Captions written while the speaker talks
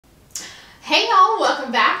Hey y'all,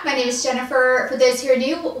 welcome back. My name is Jennifer. For those who are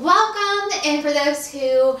new, welcome. And for those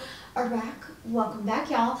who are back, welcome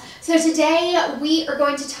back y'all. So today we are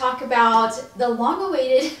going to talk about the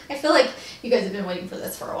long-awaited, I feel like you guys have been waiting for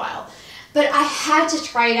this for a while, but I had to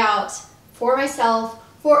try it out for myself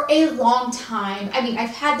for a long time. I mean, I've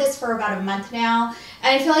had this for about a month now,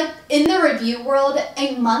 and I feel like in the review world,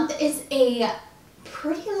 a month is a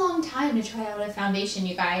pretty long time to try out a foundation,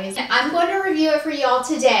 you guys. I'm going to review it for y'all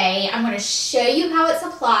today. I'm going to show you how it's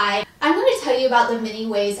applied. I'm going to tell you about the many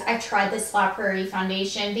ways I've tried this La Prairie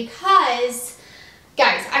foundation because,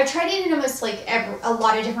 guys, I've tried it in almost like a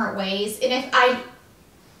lot of different ways. And if I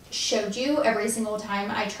showed you every single time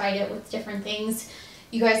I tried it with different things,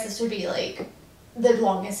 you guys, this would be like the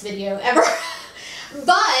longest video ever.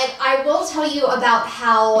 But I will tell you about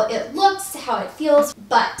how it looks, how it feels,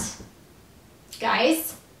 but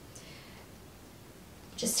guys,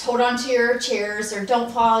 just hold on to your chairs or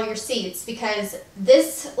don't fall out of your seats because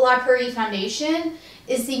this La Prairie foundation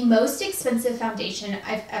is the most expensive foundation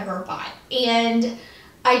I've ever bought. And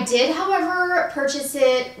I did, however, purchase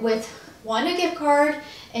it with one, a gift card,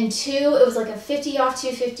 and two, it was like a 50 off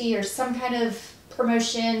 250 or some kind of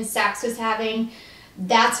promotion Saks was having.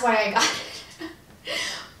 That's why I got it.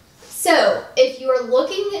 So if you are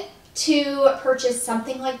looking to purchase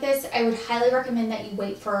something like this, I would highly recommend that you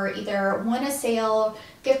wait for either one, a sale,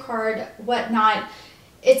 gift card, whatnot.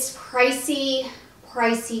 It's pricey,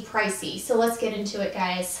 pricey, pricey. So let's get into it,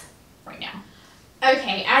 guys, right now.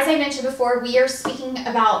 Okay, as I mentioned before, we are speaking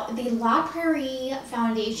about the La Prairie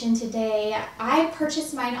foundation today. I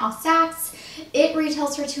purchased mine off Saks. It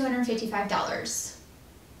retails for $255.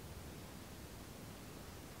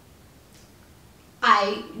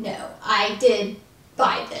 I know, I did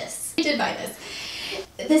buy this. I did buy this.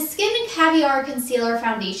 The Skin Caviar Concealer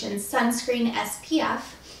Foundation Sunscreen SPF.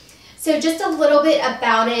 So just a little bit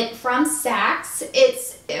about it from Saks.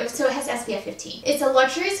 So it has SPF 15. It's a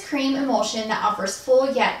luxurious cream emulsion that offers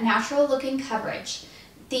full yet natural looking coverage.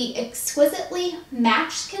 The exquisitely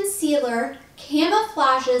matched concealer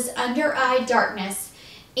camouflages under eye darkness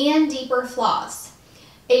and deeper flaws.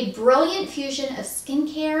 A brilliant fusion of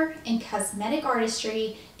skincare and cosmetic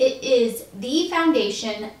artistry, it is the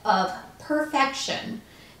foundation of perfection.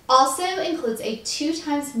 Also includes a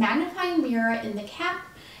 2x magnifying mirror in the cap,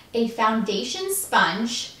 a foundation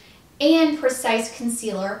sponge, and precise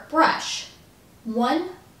concealer brush.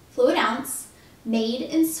 1 fluid ounce, made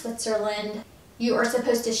in Switzerland. You are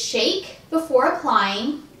supposed to shake before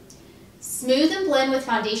applying, smooth and blend with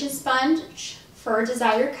foundation sponge for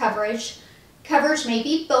desired coverage. Coverage may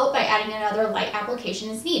be built by adding another light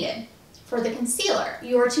application as needed. For the concealer,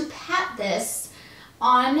 you are to pat this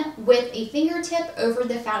on with a fingertip over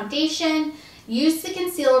the foundation. Use the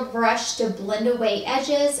concealer brush to blend away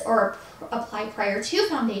edges or apply prior to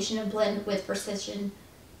foundation and blend with precision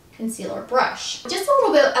concealer brush. Just a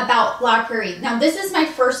little bit about La Prairie. Now, this is my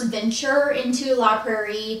first venture into La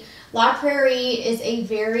Prairie. La Prairie is a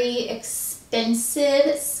very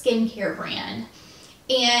expensive skincare brand.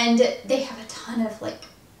 And they have a ton of like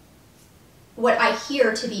what I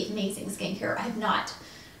hear to be amazing skincare. I have not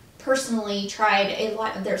personally tried a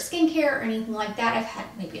lot of their skincare or anything like that. I've had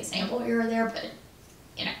maybe a sample here or there, but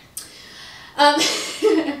you know.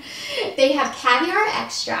 They have caviar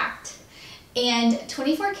extract and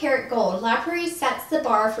 24 karat gold. La Prairie sets the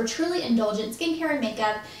bar for truly indulgent skincare and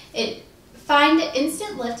makeup. Find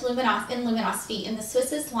instant lift luminosity in the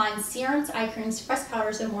Swiss's line serums, eye creams, pressed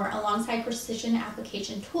powders, and more alongside precision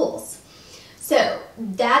application tools. So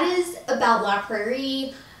that is about La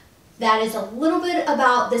Prairie. That is a little bit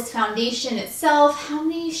about this foundation itself. How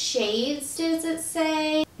many shades does it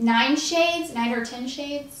say? 9 shades, 9 or 10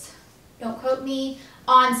 shades. Don't quote me.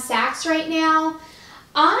 On Saks right now.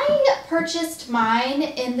 I purchased mine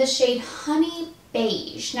in the shade Honey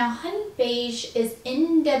Beige. Now Honey Beige is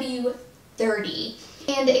NW30,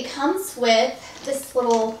 and it comes with this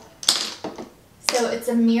little, so it's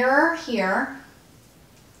a mirror here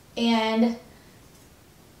and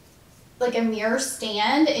like a mirror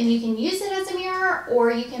stand, and you can use it as a mirror or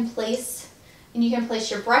you can place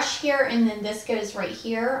your brush here, and then this goes right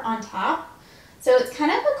here on top. So it's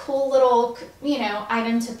kind of a cool little, you know,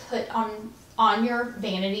 item to put on your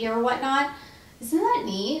vanity or whatnot. Isn't that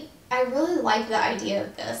neat? I really like the idea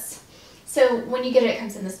of this. So when you get it, it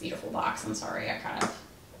comes in this beautiful box. I'm sorry, I kind of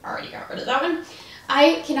already got rid of that one.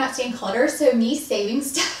 I cannot stand clutter, so me saving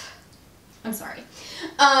stuff, I'm sorry.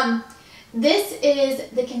 This is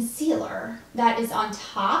the concealer that is on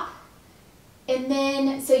top. And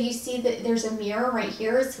then, so you see that there's a mirror right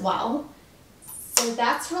here as well. So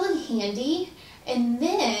that's really handy. And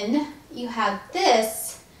then you have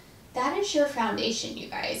this that is your foundation, you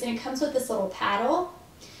guys. And it comes with this little paddle.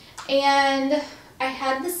 And I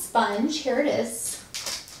had the sponge. Here it is.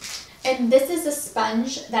 And this is a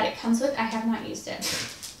sponge that it comes with. I have not used it.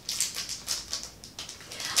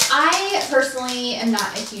 I personally am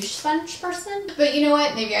not a huge sponge person, but you know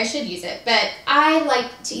what? Maybe I should use it. But I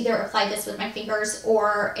like to either apply this with my fingers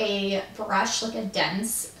or a brush, like a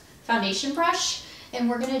dense foundation brush. And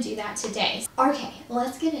we're going to do that today. Okay,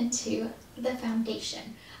 let's get into the foundation.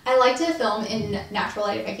 I like to film in natural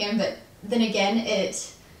light if I can, but then again,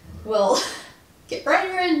 it will get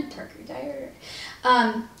brighter and darker.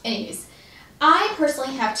 Anyways, I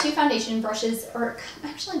personally have 2 foundation brushes, or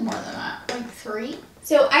actually more than that, like 3.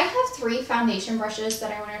 So I have 3 foundation brushes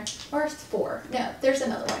that I want to, or 4. No, there's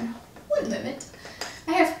another one. One moment.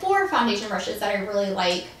 I have 4 foundation brushes that I really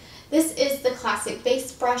like. This is the classic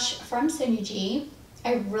base brush from Sonia G.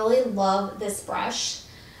 I really love this brush.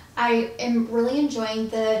 I am really enjoying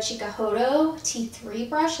the Chikuhodo T3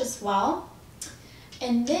 brush as well.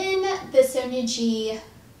 And then the Sonia G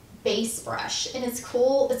base brush. And it's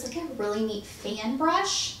cool. It's like a really neat fan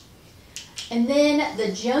brush. And then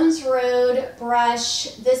the Jones Road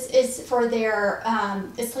brush. This is for their,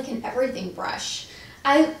 it's like an everything brush.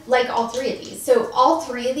 I like all 3 of these. So all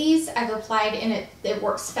 3 of these I've applied and it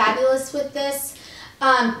works fabulous with this.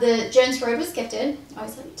 The Jones Road was gifted. I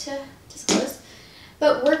always like to disclose.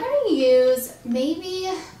 But we're going to use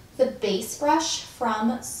maybe the base brush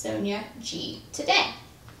from Sonia G today.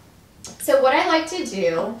 So what I like to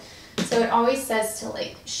do, so it always says to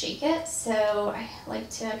like shake it. So I like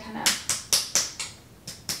to kind of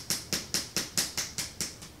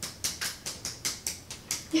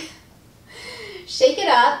shake it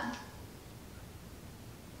up.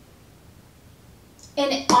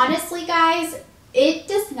 And honestly, guys, it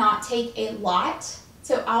does not take a lot.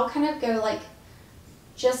 So I'll kind of go like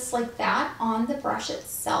just like that on the brush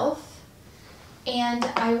itself. And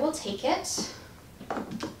I will take it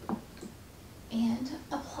and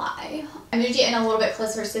apply. I moved it in a little bit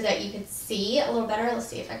closer so that you can see a little better. Let's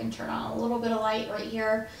see if I can turn on a little bit of light right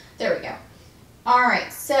here. There we go. All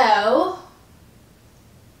right, so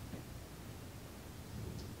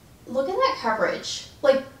look at that coverage.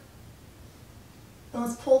 Like,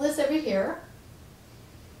 let's pull this over here.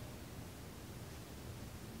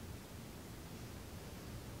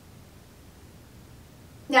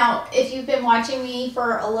 Now, if you've been watching me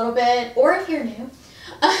for a little bit, or if you're new,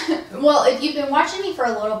 well, if you've been watching me for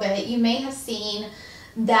a little bit, you may have seen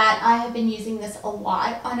that I have been using this a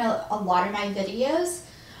lot on a lot of my videos,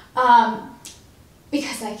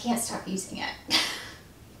 because I can't stop using it.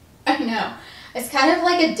 I know. It's kind of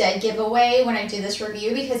like a dead giveaway when I do this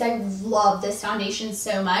review because I love this foundation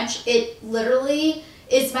so much. It literally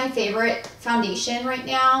is my favorite foundation right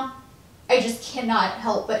now. I just cannot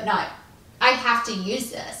help but not. I have to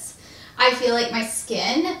use this. I feel like my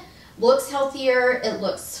skin looks healthier. It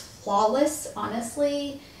looks flawless,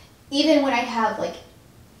 honestly. Even when I have like,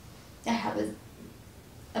 I have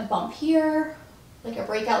a bump here, like a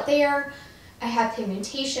breakout there. I have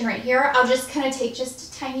pigmentation right here. I'll just kind of take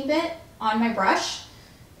just a tiny bit on my brush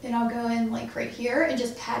and I'll go in like right here and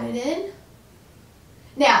just pat it in.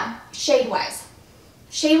 Now, shade-wise.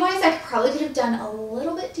 Shade-wise, I probably could have done a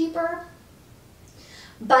little bit deeper,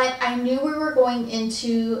 but I knew we were going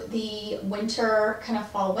into the winter, kind of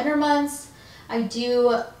fall winter months. I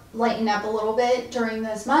do lighten up a little bit during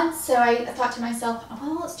those months, so I thought to myself,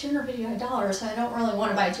 well, it's $255, so I don't really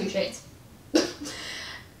want to buy 2 shades.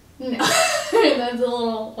 No, that's a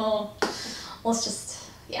little, well, let's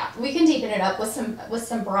just, yeah, we can deepen it up with some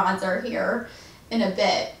bronzer here in a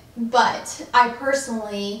bit, but I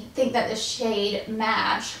personally think that the shade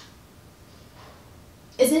match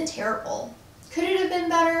isn't terrible. Could it have been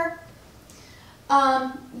better?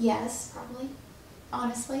 Yes, probably.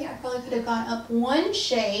 Honestly, I probably could have gone up 1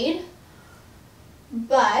 shade,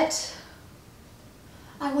 but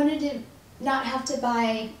I wanted to not have to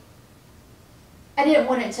buy, I didn't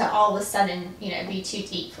want it to all of a sudden, you know, be too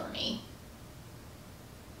deep for me.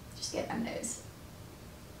 Just get my nose.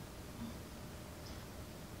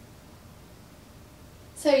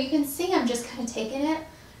 So you can see I'm just kind of taking it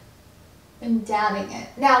and dabbing it.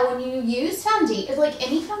 Now, when you use foundation, like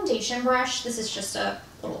any foundation brush, this is just a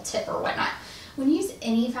little tip or whatnot. When you use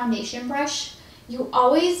any foundation brush, you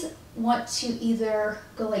always want to either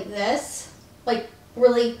go like this, like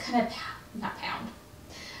really kind of, not pound,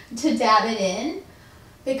 to dab it in,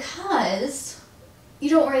 because you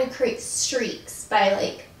don't want to create streaks by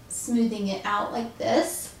like smoothing it out like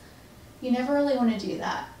this. You never really want to do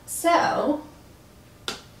that. So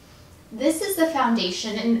this is the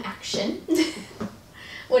foundation in action.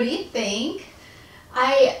 What do you think?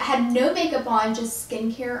 I had no makeup on, just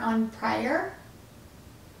skincare on prior.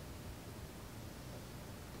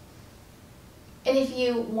 And if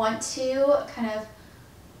you want to kind of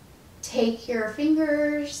take your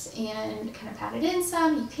fingers and kind of pat it in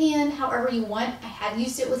some, you can, however you want. I have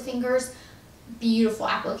used it with fingers. Beautiful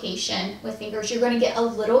application with fingers. You're going to get a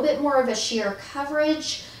little bit more of a sheer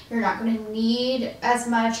coverage. You're not going to need as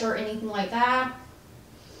much or anything like that.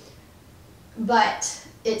 But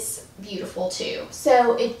it's beautiful too.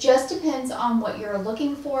 So it just depends on what you're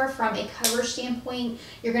looking for from a coverage standpoint.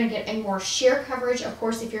 You're going to get a more sheer coverage, of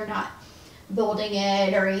course, if you're not building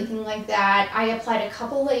it or anything like that. I applied a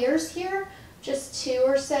couple layers here, just 2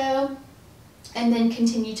 or so, and then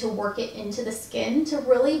continue to work it into the skin to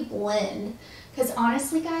really blend. Because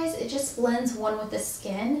honestly, guys, it just blends one with the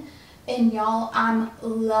skin. And y'all, I'm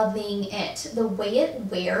loving it. The way it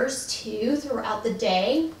wears too throughout the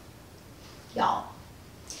day, y'all,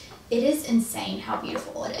 it is insane how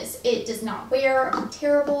beautiful it is. It does not wear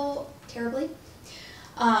terribly.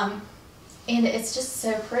 And it's just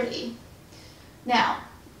so pretty. Now,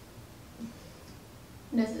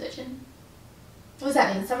 nose is itching. What does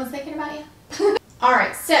that mean? Someone's thinking about you?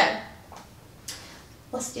 Alright, so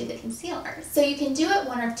let's do the concealer. So you can do it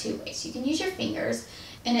one of 2 ways. You can use your fingers,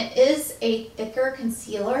 and it is a thicker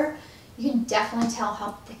concealer. You can definitely tell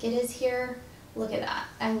how thick it is here. Look at that.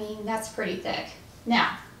 I mean, that's pretty thick.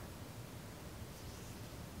 Now,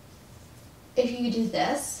 if you do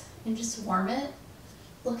this and just warm it,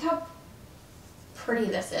 look how pretty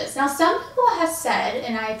this is. Now, some people have said,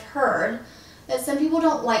 and I've heard, that some people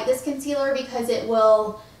don't like this concealer because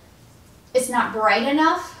it's not bright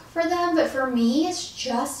enough for them, but for me, it's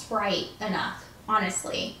just bright enough,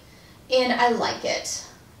 honestly. And I like it.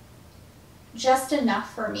 Just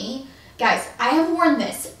enough for me. Guys, I have worn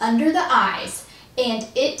this under the eyes, and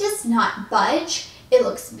it does not budge. It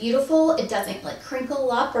looks beautiful. It doesn't like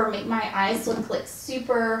crinkle up or make my eyes look like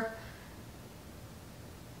super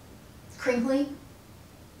crinkly,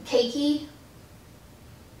 cakey.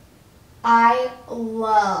 I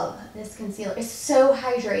love this concealer. It's so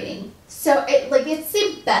hydrating. So it's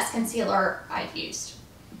the best concealer I've used.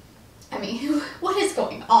 I mean, what is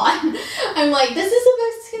going on? I'm like, this is the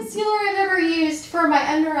best concealer I've ever used for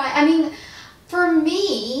my under eye. I mean, for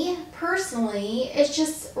me personally, it's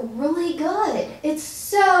just really good. It's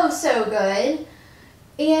so good.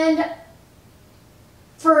 And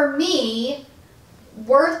for me,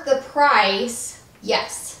 worth the price,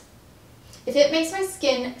 yes. If it makes my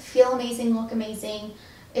skin feel amazing, look amazing,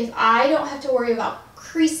 if I don't have to worry about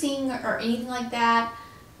creasing or anything like that,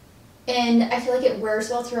 and I feel like it wears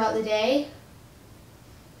well throughout the day,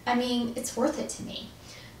 I mean, it's worth it to me.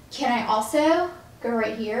 Can I also go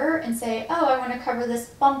right here and say, oh, I want to cover this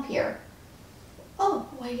bump here? Oh,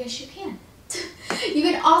 well, yes, you can. You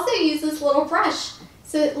can also use this little brush.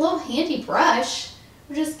 So a little handy brush.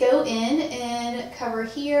 We'll just go in and cover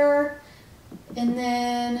here, and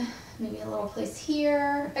then maybe a little place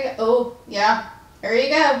here. Oh, yeah, there you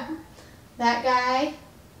go. That guy.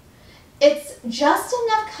 It's just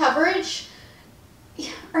enough coverage.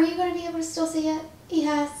 Are you going to be able to still see it?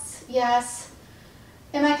 Yes, yes.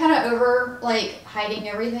 Am I kind of over, like, hiding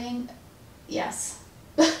everything? Yes.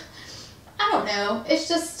 I don't know. It's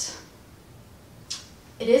just,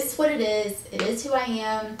 it is what it is. It is who I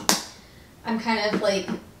am. I'm kind of, like,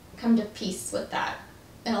 come to peace with that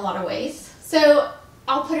in a lot of ways. So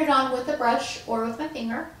I'll put it on with a brush or with my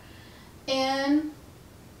finger. And,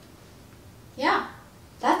 yeah,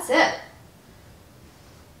 that's it.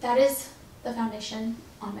 That is the foundation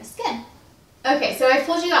on my skin. Okay, so I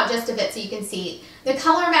pulled you out just a bit so you can see. The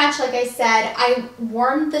color match, like I said, I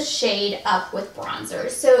warmed the shade up with bronzer.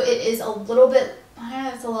 So it is a little bit,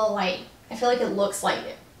 it's a little light. I feel like it looks like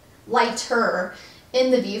lighter in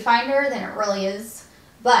the viewfinder than it really is.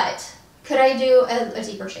 But could I do a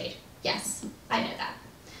deeper shade? Yes, I know that.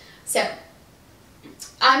 So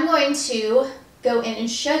I'm going to go in and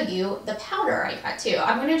show you the powder I got too.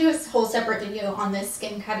 I'm going to do a whole separate video on this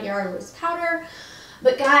Skin Caviar loose powder.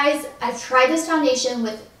 But guys, I've tried this foundation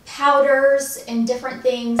with powders and different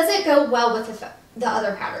things. Does it go well with the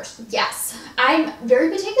other powders? Yes. I'm very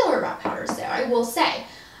particular about powders though, I will say.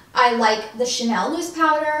 I like the Chanel loose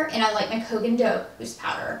powder and I like my Kogan Dope loose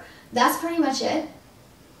powder. That's pretty much it.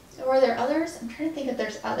 Were there others? I'm trying to think if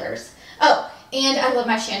there's others. Oh, and I love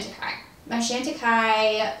my Chantecaille. My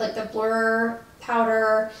Chantecaille, like the Blur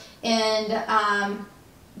powder, and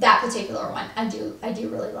that particular one I do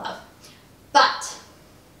really love. But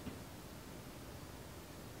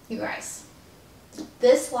you guys,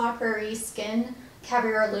 this La Prairie Skin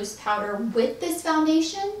Caviar loose powder with this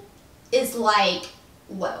foundation is like,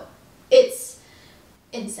 whoa. It's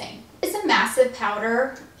insane. It's a massive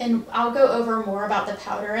powder, and I'll go over more about the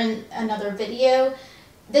powder in another video.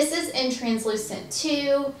 This is in translucent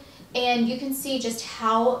too, and you can see just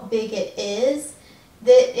how big it is.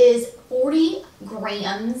 That is 40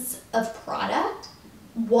 grams of product.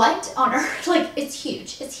 What on earth? Like, it's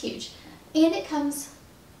huge. It's huge. And it comes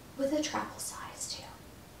with a travel size too.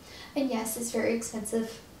 And yes, it's very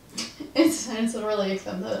expensive. It's really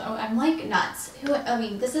expensive. I'm like nuts. I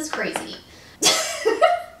mean, this is crazy.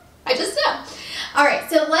 I just know. All right,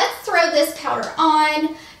 so let's throw this powder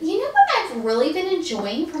on. You know what I've really been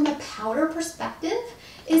enjoying from a powder perspective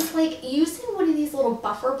is like using one of these little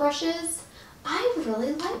buffer brushes. I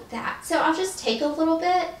really like that. So I'll just take a little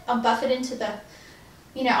bit, I'll buff it into the,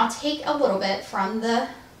 I'll take a little bit from the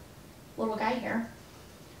little guy here.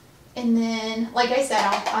 And then, like I said,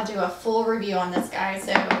 I'll do a full review on this guy,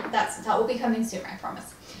 so that will be coming soon, I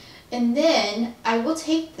promise. And then I will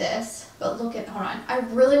take this, but hold on, I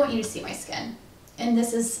really want you to see my skin. And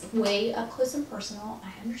this is way up close and personal,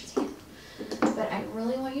 I understand. But I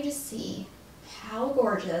really want you to see how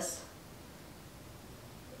gorgeous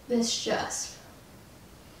this just,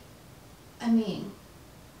 I mean,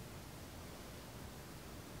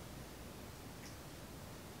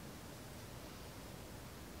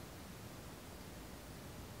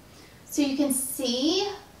 so you can see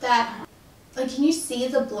that, like, can you see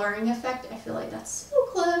the blurring effect? I feel like that's so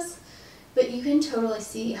close, but you can totally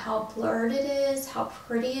see how blurred it is, how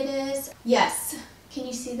pretty it is. Yes, can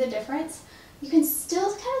you see the difference? You can still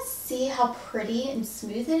kind of see how pretty and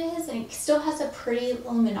smooth it is, and it still has a pretty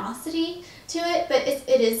luminosity to it, but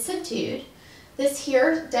it is subdued. This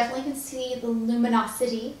here definitely can see the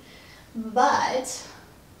luminosity, but,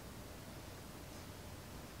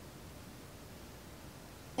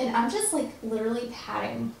 and I'm just like literally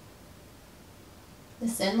patting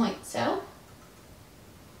this in like so.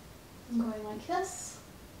 I'm going like this.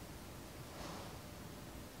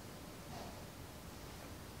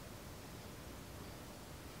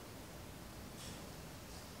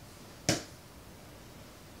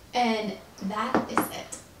 And that is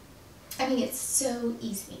it. I mean, it's so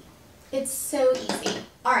easy. It's so easy.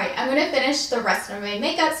 All right, I'm gonna finish the rest of my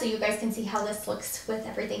makeup so you guys can see how this looks with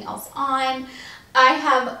everything else on. I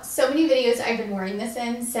have so many videos I've been wearing this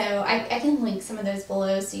in, so I can link some of those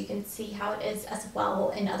below so you can see how it is as well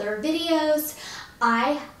in other videos.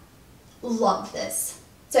 I love this.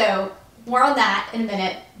 So more on that in a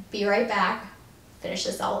minute. Be right back. Finish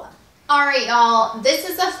this all up. All right, y'all, this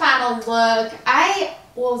is the final look. I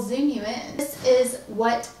will zoom you in. This is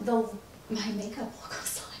what my makeup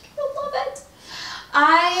looks like. I love it.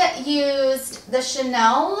 I used the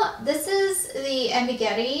Chanel. This is the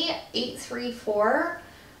Ambiguity 834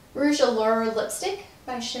 Rouge Allure lipstick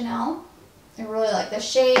by Chanel. I really like the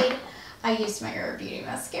shade. I used my Rare Beauty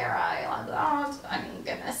mascara. I love that. I mean,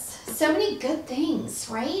 goodness. So many good things,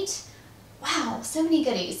 right? Wow, so many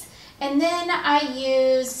goodies. And then I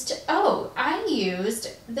used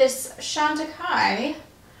this Chantecaille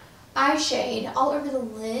eye shade all over the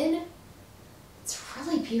lid. It's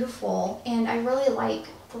really beautiful, and I really like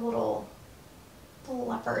the little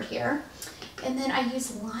leopard here. And then I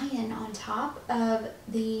used Lion on top of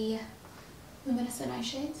the luminescent eye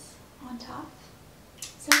shades on top.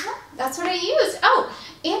 So yeah, that's what I used. Oh,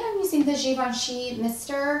 and I'm using the Givenchy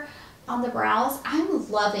Mister on the brows. I'm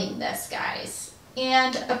loving this, guys.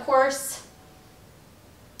 And of course,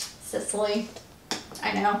 Sicily.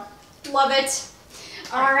 I know. Love it.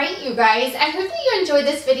 All right, you guys. I hope that you enjoyed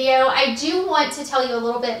this video. I do want to tell you a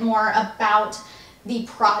little bit more about the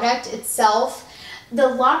product itself. The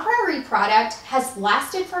La Prairie product has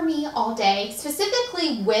lasted for me all day,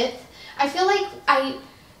 specifically with, I feel like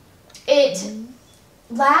it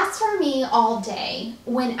lasts for me all day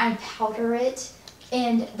when I powder it,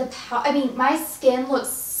 and I mean, my skin looks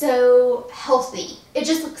so healthy. It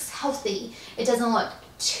just looks healthy. It doesn't look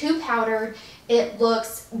too powdered. It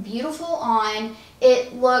looks beautiful on.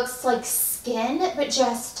 It looks like skin, but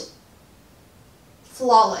just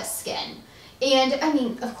flawless skin. And I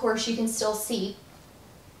mean, of course, you can still see,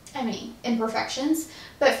 I mean, imperfections.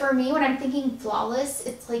 But for me, when I'm thinking flawless,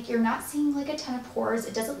 it's like you're not seeing like a ton of pores.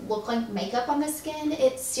 It doesn't look like makeup on the skin.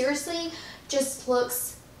 It seriously just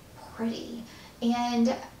looks pretty.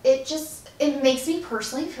 And it makes me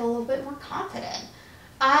personally feel a little bit more confident.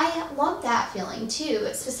 I love that feeling too,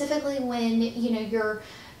 specifically when, you know, you're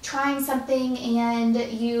trying something and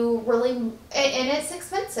you really, and it's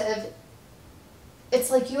expensive. It's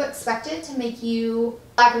like you expect it to make you,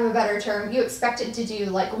 lack of a better term, you expect it to do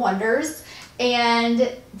like wonders.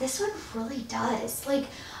 And this one really does. Like,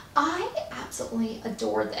 I absolutely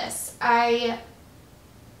adore this. I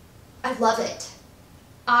love it.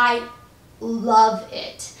 I love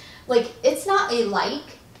it. Like, it's not a like,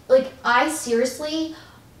 I seriously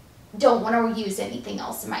don't want to use anything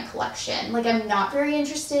else in my collection. Like, I'm not very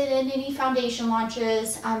interested in any foundation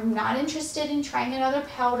launches. I'm not interested in trying another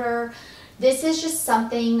powder. This is just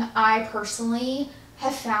something I personally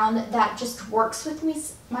have found that just works with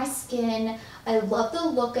my skin. I love the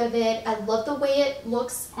look of it. I love the way it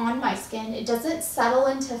looks on my skin. It doesn't settle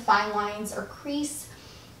into fine lines or crease.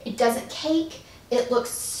 It doesn't cake. It looks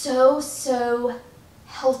so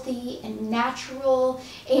healthy and natural.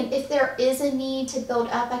 And if there is a need to build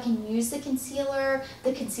up, I can use the concealer.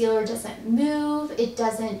 The concealer doesn't move. It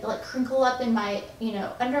doesn't like crinkle up in my, you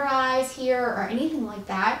know, under eyes here or anything like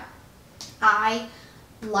that. I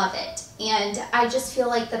love it. And I just feel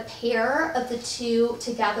like the pair of the two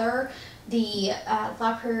together, the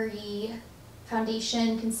La Prairie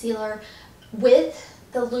foundation concealer with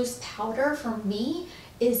the loose powder, for me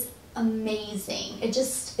is amazing. It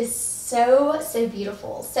just is so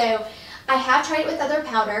beautiful. So I have tried it with other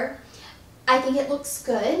powder. I think it looks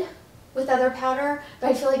good with other powder,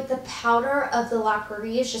 but I feel like the powder of the La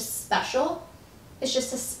Prairie is just special. It's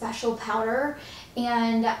just a special powder,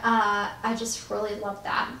 and I just really love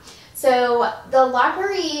that. So the La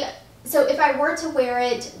Prairie, so if I were to wear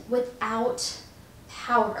it without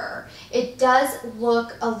powder, it does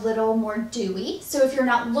look a little more dewy. So if you're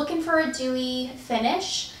not looking for a dewy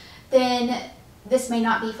finish, then this may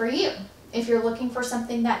not be for you. If you're looking for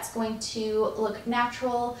something that's going to look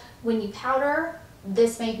natural when you powder,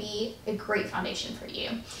 this may be a great foundation for you.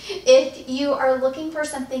 If you are looking for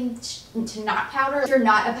something to not powder, if you're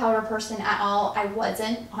not a powder person at all, I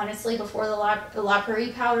wasn't, honestly, before the La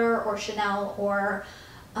Prairie powder or Chanel or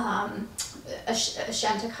a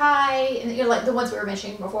Chantecaille, you know, like the ones we were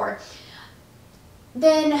mentioning before,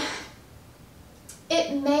 then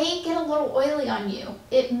it may get a little oily on you.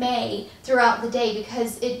 It may throughout the day,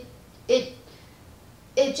 because it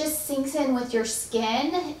just sinks in with your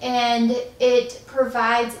skin, and it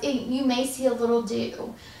provides, you may see a little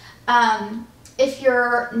dew. If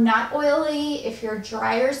you're not oily, if you're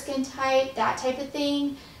drier skin type, that type of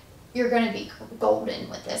thing, you're going to be golden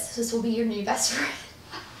with this. This will be your new best friend,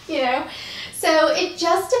 you know? So it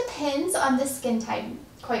just depends on the skin type,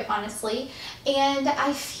 quite honestly. And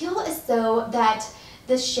I feel as though that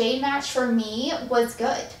the shade match for me was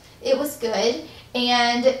good. It was good.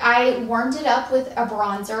 And I warmed it up with a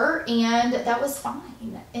bronzer, and that was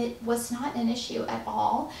fine. It was not an issue at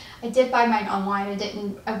all. I did buy mine online.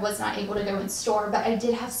 I was not able to go in store, but I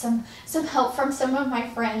did have some help from some of my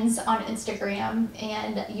friends on Instagram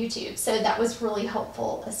and YouTube. So that was really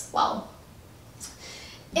helpful as well.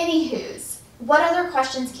 Anywho's, what other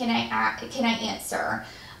questions can I answer?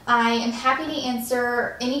 I am happy to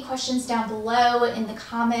answer any questions down below in the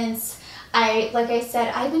comments. Like I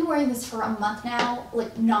said, I've been wearing this for a month now,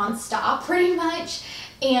 like non-stop pretty much,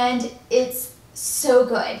 and it's so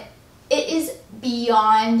good. It is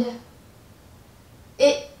beyond,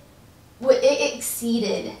 it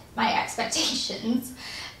exceeded my expectations,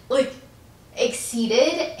 like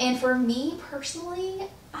exceeded, and for me personally,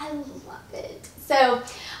 I love it. So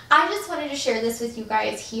I just wanted to share this with you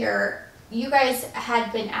guys here. You guys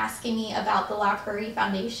had been asking me about the La Prairie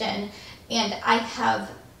foundation, and I have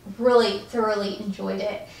really thoroughly enjoyed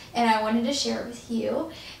it, and I wanted to share it with you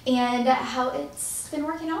and how it's been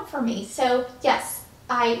working out for me. So yes,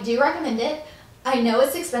 I do recommend it. I know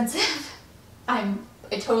it's expensive. I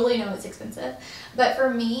totally know it's expensive, but for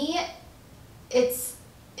me, it's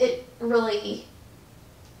good.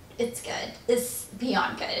 It's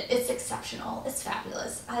beyond good. It's exceptional. It's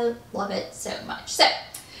fabulous. I love it so much. So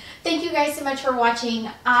thank you guys so much for watching.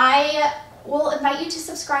 I will invite you to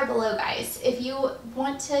subscribe below, guys. If you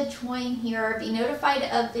want to join here, be notified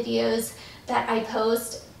of videos that I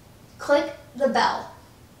post, click the bell.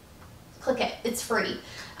 Click it. It's free.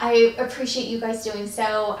 I appreciate you guys doing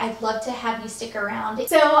so. I'd love to have you stick around.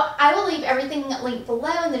 So I will leave everything linked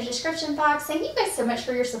below in the description box. Thank you guys so much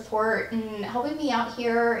for your support and helping me out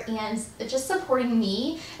here and just supporting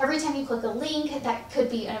me. Every time you click a link, that could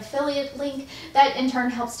be an affiliate link, that in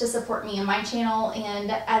turn helps to support me and my channel,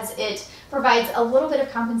 and as it provides a little bit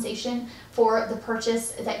of compensation for the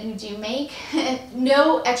purchase that you do make.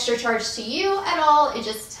 No extra charge to you at all. It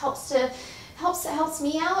just helps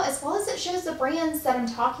me out, as well as it shows the brands that I'm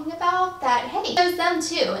talking about that, hey, it shows them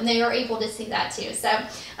too, and they are able to see that too. So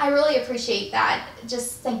I really appreciate that.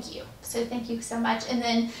 Just thank you. So thank you so much. And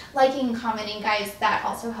then liking and commenting, guys, that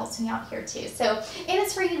also helps me out here too. So, and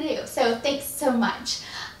it's free to do. So thanks so much.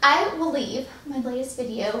 I will leave my latest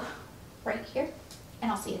video right here,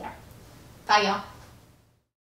 and I'll see you there. Bye, y'all.